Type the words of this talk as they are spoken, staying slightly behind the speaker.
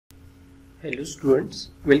Hello students,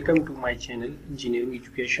 welcome to my channel Engineering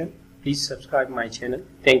Education. Please subscribe my channel.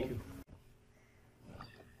 Thank you.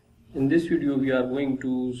 In this video we are going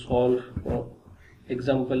to solve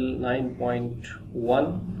example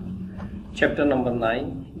 9.1 chapter number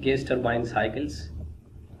 9 gas turbine cycles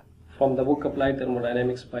from the book Applied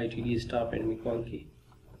Thermodynamics by Eastop and McConkey.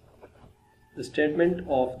 The statement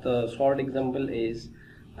of the solved example is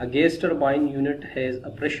a gas turbine unit has a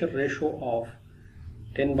pressure ratio of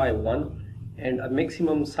 10/1 and a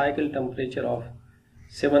maximum cycle temperature of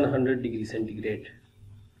 700 degrees centigrade.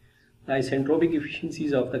 The isentropic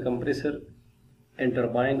efficiencies of the compressor and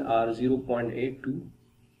turbine are 0.82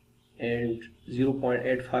 and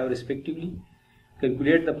 0.85 respectively.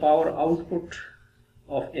 Calculate the power output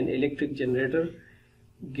of an electric generator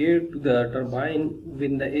geared to the turbine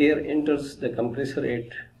when the air enters the compressor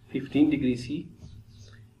at 15 degrees C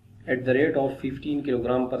at the rate of 15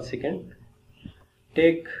 kg per second.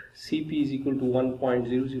 Take Cp is equal to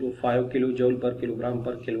 1.005 kilojoule per kilogram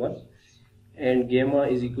per Kelvin and gamma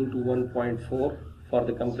is equal to 1.4 for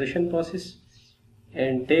the compression process,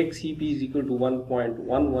 and take Cp is equal to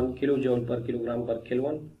 1.11 kilojoule per kilogram per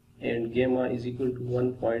Kelvin and gamma is equal to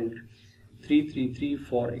 1.333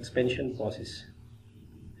 for expansion process.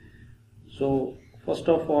 So first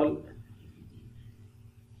of all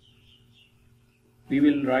we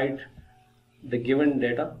will write the given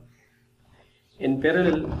data. In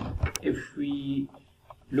parallel, if we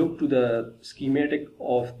look to the schematic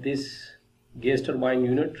of this gas turbine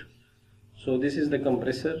unit, so this is the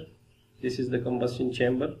compressor, this is the combustion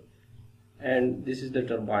chamber, and this is the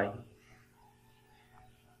turbine.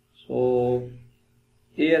 So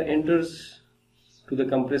air enters to the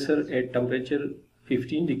compressor at temperature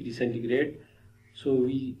 15 degrees centigrade, so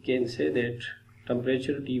we can say that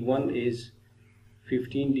temperature T1 is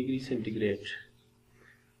 15 degrees centigrade,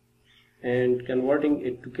 and converting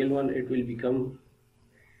it to Kelvin it will become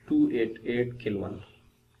 288 Kelvin.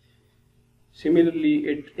 Similarly,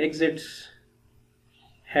 it exits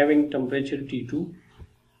having temperature T2,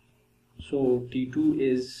 so T2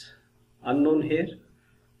 is unknown here,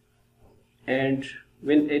 and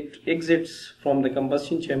when it exits from the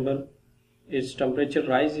combustion chamber its temperature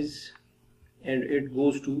rises and it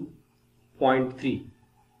goes to 0.3.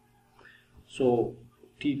 So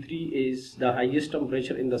T3 is the highest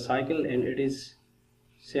temperature in the cycle and it is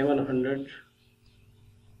 700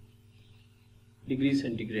 degrees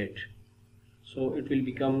centigrade, so it will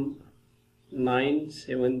become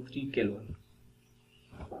 973 Kelvin.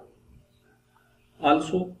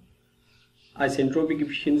 Also, isentropic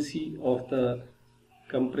efficiency of the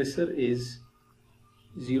compressor is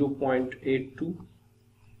 0.82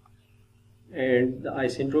 and the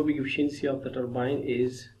isentropic efficiency of the turbine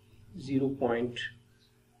is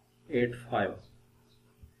 0.85.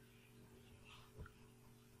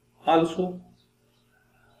 Also,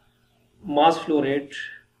 mass flow rate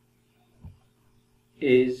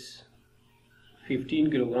is 15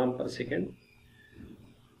 kg per second,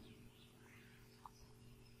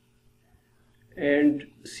 and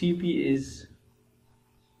Cp is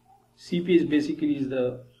basically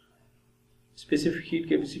the specific heat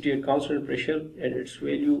capacity at constant pressure, and its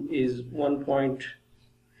value is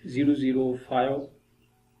 1.005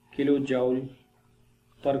 kilojoule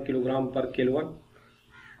per kilogram per Kelvin,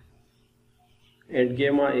 and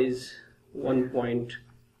gamma is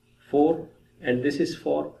 1.4, and this is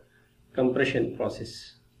for compression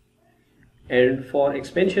process. And for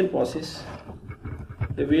expansion process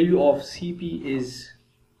the value of Cp is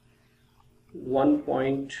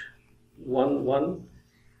 1.11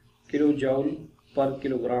 kilojoule per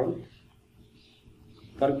kilogram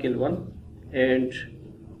per Kelvin, and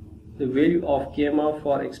the value of gamma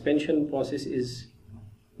for expansion process is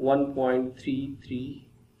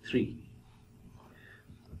 1.333.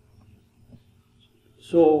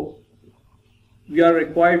 So we are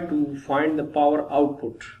required to find the power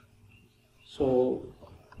output. So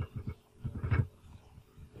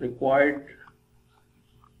required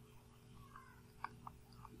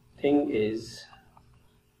thing is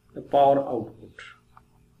the power output.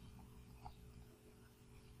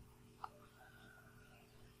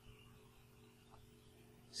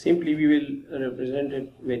 Simply we will represent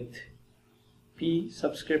it with P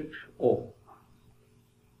subscript O.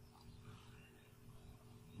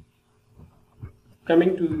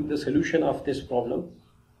 Coming to the solution of this problem,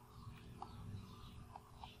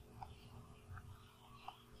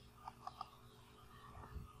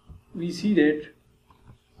 we see that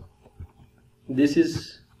this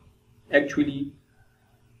is actually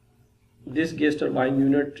this gas turbine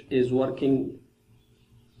unit is working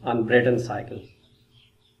on Brayton cycle,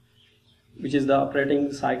 which is the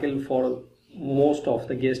operating cycle for most of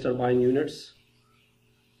the gas turbine units.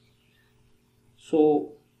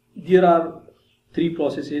 So there are three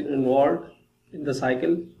processes involved in the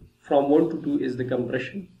cycle. From 1 to 2 is the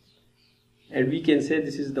compression, and we can say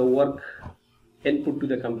this is the work input to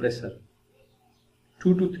the compressor.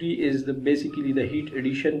 2 to 3 is basically the heat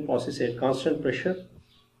addition process at constant pressure,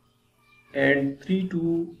 and 3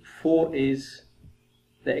 to 4 is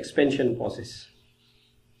the expansion process.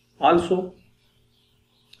 Also,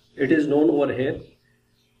 it is known over here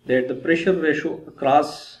that the pressure ratio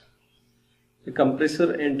across the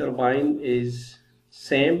compressor and turbine is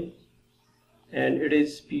same, and it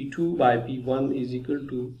is P2 by P1 is equal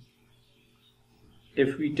to,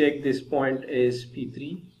 if we take this point as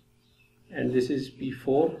P3 and this is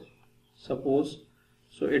P4, suppose,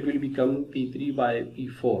 so it will become P3 by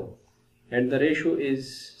P4, and the ratio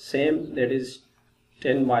is same, that is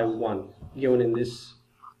 10 by 1 given in this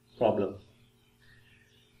problem.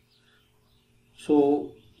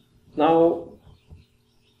 So now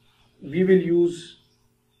we will use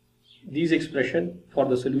these expression for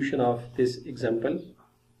the solution of this example.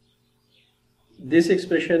 This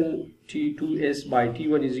expression T2S by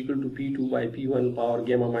T1 is equal to P2 by P1 power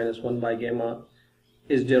gamma minus 1 by gamma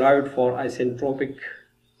is derived for isentropic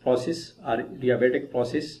process or diabatic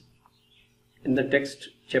process in the text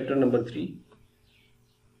chapter number 3.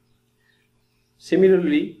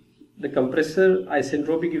 Similarly, the compressor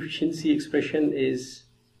isentropic efficiency expression is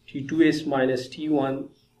T2S minus T1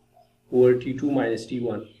 over T2 minus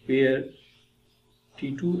T1, where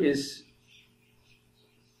T2 is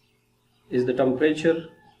the temperature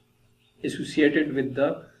associated with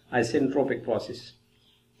the isentropic process.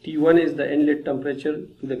 T1 is the inlet temperature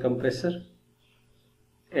to the compressor,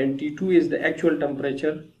 and T2 is the actual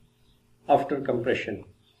temperature after compression.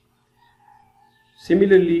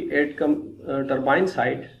 Similarly, at turbine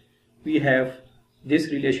side, we have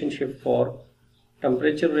this relationship for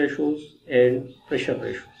temperature ratios and pressure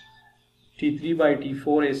ratios. T3 by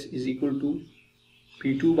T4 is equal to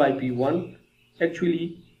P2 by P1.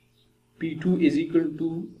 Actually, P2 is equal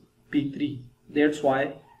to P3. That's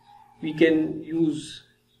why we can use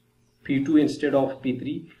P2 instead of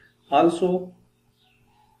P3. Also,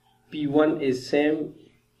 P1 is same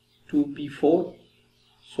to P4.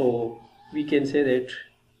 So we can say that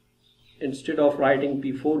instead of writing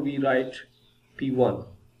P4, we write P1.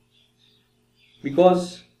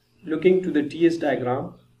 Because looking to the TS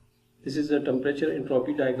diagram, this is the temperature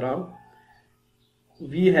entropy diagram,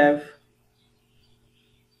 we have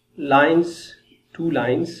lines, two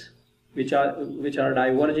lines which are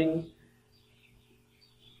diverging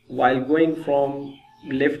while going from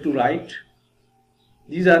left to right.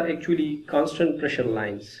 These are actually constant pressure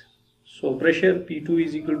lines. So pressure P2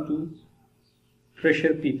 is equal to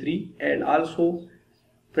pressure P3, and also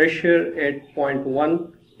pressure at point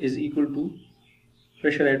 1 is equal to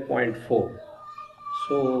pressure at point 4.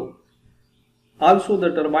 So also the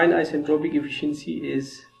turbine isentropic efficiency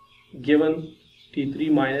is given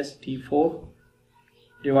T3 minus T4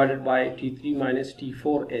 divided by T3 minus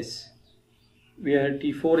T4S, where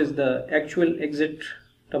T4 is the actual exit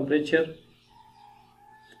temperature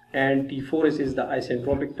and T4 is the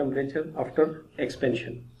isentropic temperature after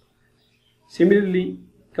expansion. Similarly,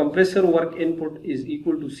 compressor work input is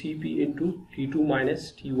equal to Cp into T2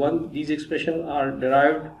 minus T1. These expressions are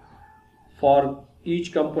derived for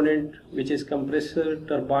each component, which is compressor,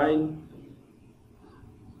 turbine,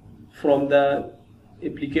 from the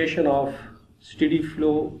application of steady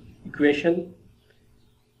flow equation,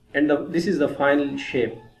 and this is the final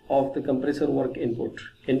shape of the compressor work input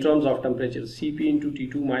in terms of temperature, Cp into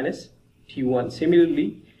T2 minus T1.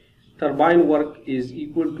 Similarly, turbine work is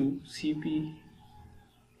equal to Cp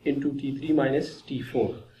into T3 minus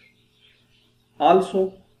T4.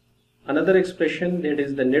 Also, another expression, that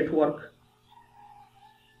is the net work,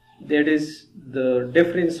 that is the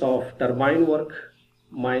difference of turbine work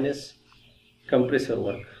minus compressor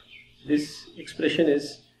work. This expression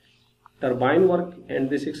is turbine work and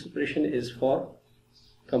this expression is for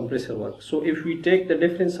compressor work. So if we take the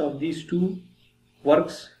difference of these two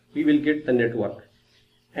works, we will get the net work,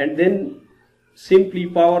 and then simply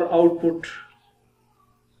power output,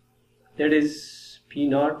 that is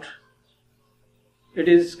P0, it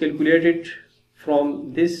is calculated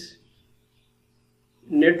from this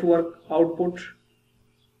network output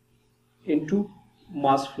into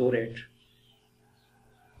mass flow rate.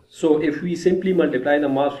 So if we simply multiply the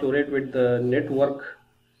mass flow rate with the network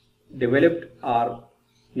developed or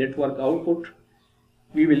network output,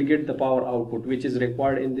 we will get the power output which is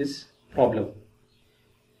required in this problem.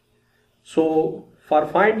 So for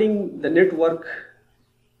finding the network,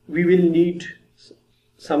 we will need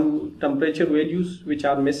some temperature values which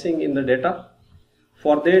are missing in the data.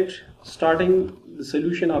 For that, starting the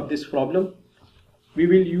solution of this problem, we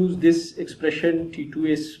will use this expression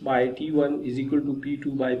T2S by T1 is equal to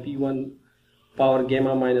P2 by P1 power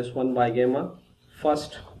gamma minus 1 by gamma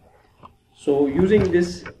first. So using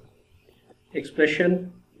this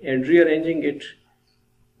expression and rearranging it,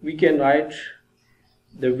 we can write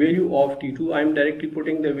the value of T2. I am directly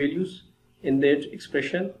putting the values in that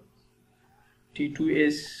expression.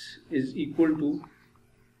 T2S is equal to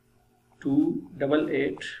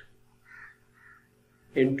 288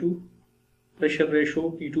 into pressure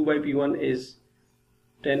ratio P2 by P1 is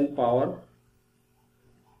 10 power.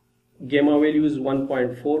 Gamma value is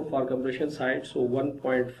 1.4 for compression side, so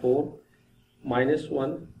 1.4 minus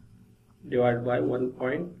 1 divided by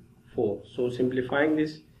 1.4. So simplifying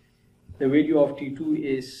this, the value of T2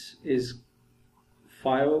 is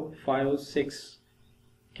 556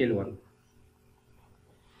 Kelvin.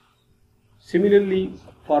 Similarly,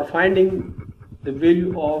 for finding the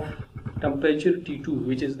value of temperature T2,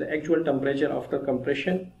 which is the actual temperature after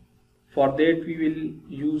compression, for that we will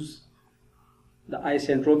use the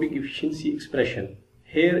isentropic efficiency expression.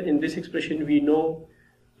 Here in this expression we know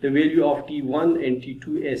the value of T1 and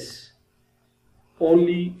T2S.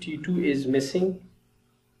 Only T2 is missing.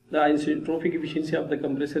 The isentropic efficiency of the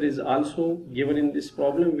compressor is also given in this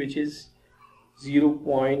problem, which is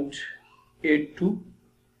 0.82.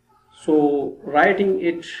 So writing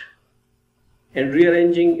it and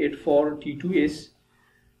rearranging it for T2S,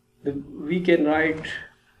 we can write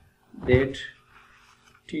that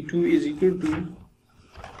T2 is equal to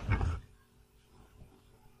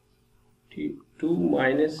T2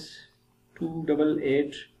 minus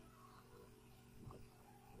 288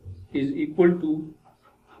 is equal to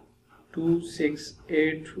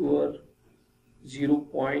 268 over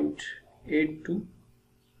 0.82,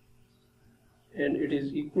 and it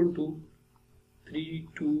is equal to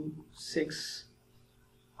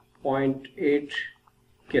 326.8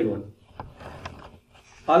 Kelvin.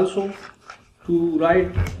 Also, to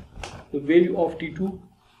write the value of T2,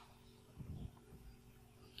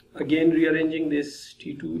 again rearranging this,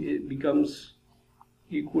 T2 it becomes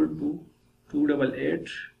equal to 288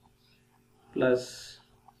 plus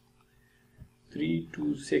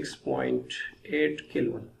 326.8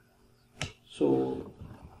 Kelvin. So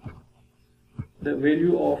the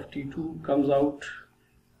value of T2 comes out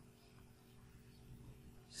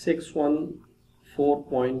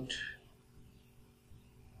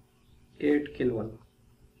 614.8 Kelvin.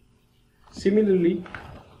 Similarly,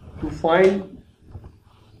 to find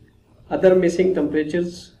other missing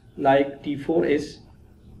temperatures like T4S,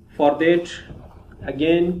 for that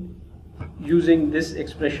again using this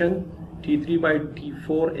expression T3 by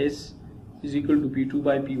T4S is equal to P2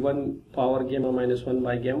 by P1 power gamma minus 1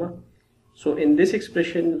 by gamma. So in this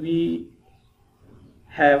expression we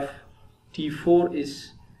have T4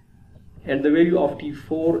 is, and the value of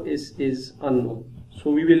T4 is unknown.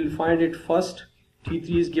 So we will find it first.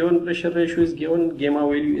 T3 is given, pressure ratio is given, gamma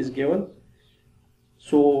value is given.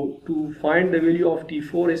 So to find the value of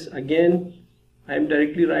T4 is, again I am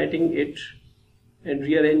directly writing it and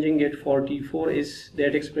rearranging it for T4 is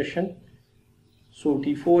that expression. So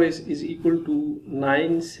T4 is equal to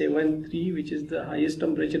 973, which is the highest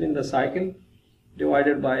temperature in the cycle,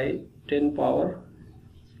 divided by 10 power.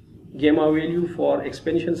 Gamma value for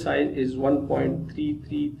expansion side is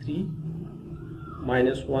 1.333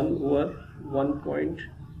 minus 1 over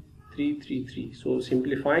 1.333. So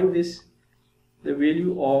simplifying this, the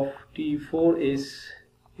value of T4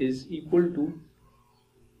 is equal to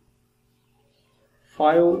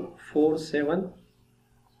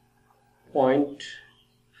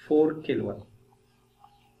 547.4 Kelvin.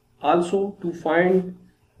 Also, to find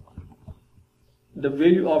the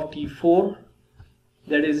value of T4,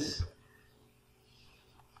 that is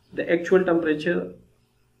the actual temperature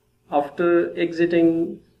after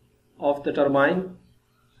exiting of the turbine,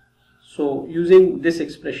 so using this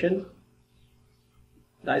expression,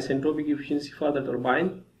 the isentropic efficiency for the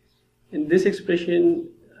turbine, in this expression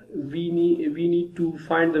we need to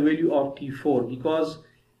find the value of T4 because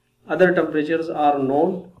other temperatures are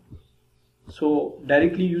known. So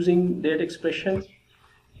directly using that expression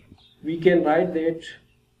we can write that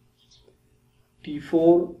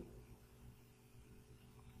T4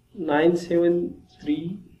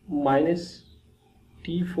 973 minus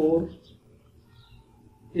T4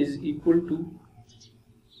 is equal to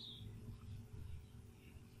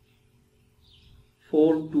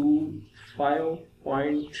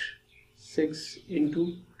 425.6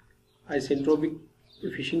 into isentropic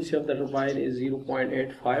efficiency of the turbine is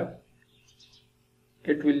 0.85.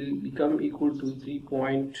 It will become equal to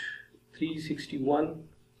 3.361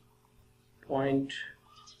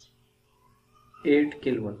 26.8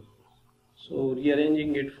 Kelvin. So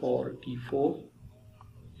rearranging it for T4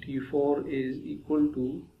 is equal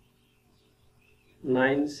to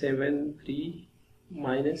 973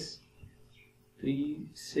 minus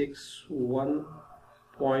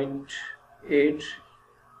 361.8,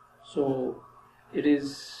 so it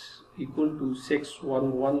is equal to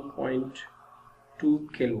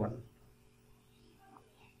 611.2 Kelvin.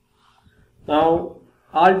 Now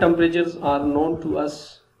all temperatures are known to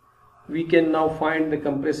us. We can now find the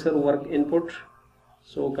compressor work input.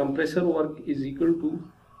 So compressor work is equal to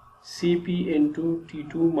Cp into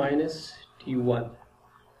T2 minus T1.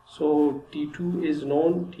 So T2 is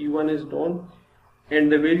known, T1 is known,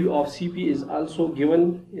 and the value of Cp is also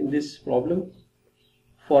given in this problem.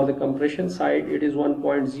 For the compression side, it is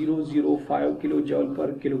 1.005 kilojoule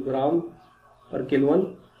per kilogram per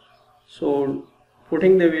Kelvin. So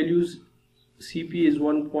putting the values, Cp is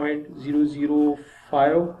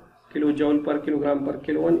 1.005 kilojoule per kilogram per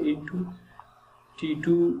Kelvin into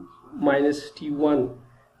T2 minus T1.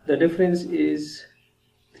 The difference is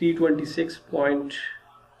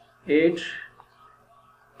 326.8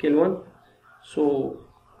 Kelvin. So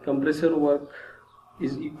compressor work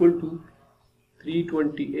is equal to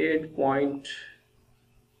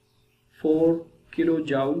 328.4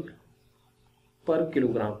 kilojoule per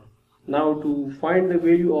kilogram. Now to find the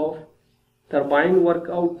value of turbine work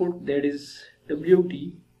output, that is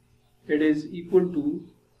WT, it is equal to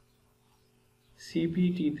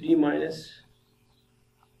CpT3 minus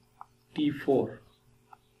T4.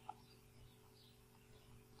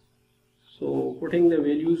 So putting the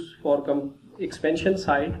values for expansion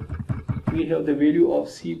side, we have the value of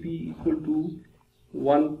Cp equal to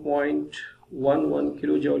 1.11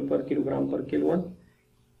 kilojoule per kilogram per Kelvin,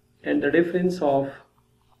 and the difference of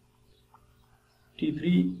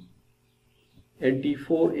T3 and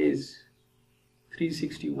T4 is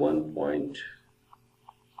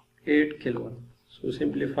 361.8 Kelvin. So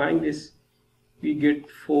simplifying this, we get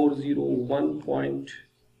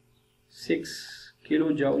 401.6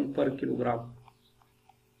 kilojoule per kilogram.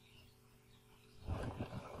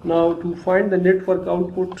 Now to find the net work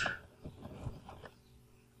output,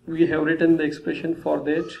 we have written the expression for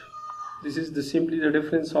that. This is simply the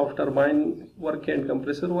difference of turbine work and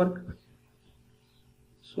compressor work.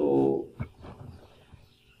 So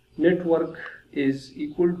net work is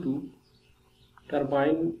equal to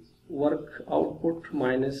turbine work output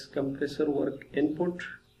minus compressor work input.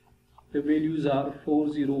 The values are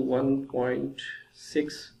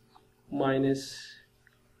 401.6 minus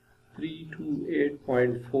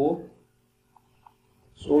 328.4.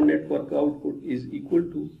 So net work output is equal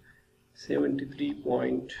to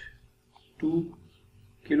 73.2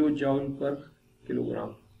 kilojoule per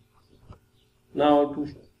kilogram. Now to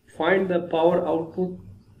find the power output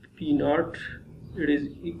P naught, it is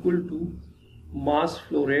equal to mass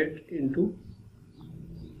flow rate into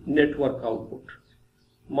net work output.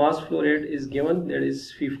 Mass flow rate is given, that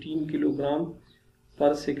is 15 kilogram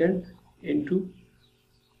per second, into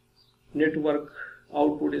net work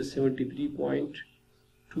output is 73.2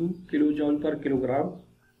 kilojoule per kilogram.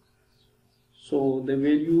 So the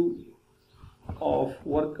value of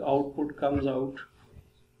work output comes out,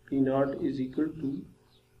 P naught is equal to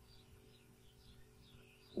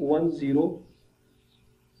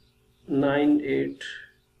 1098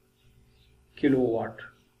 kilowatt.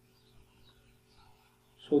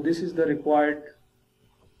 So this is the required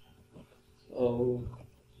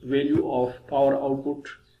value of power output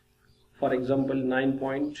for example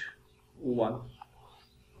 9.1,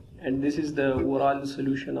 and this is the overall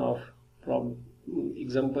solution of problem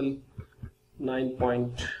example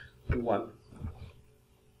 9.1.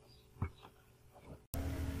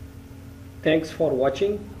 Thanks for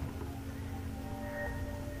watching.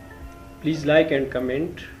 Please like and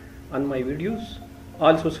comment on my videos.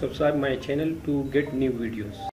 Also subscribe my channel to get new videos.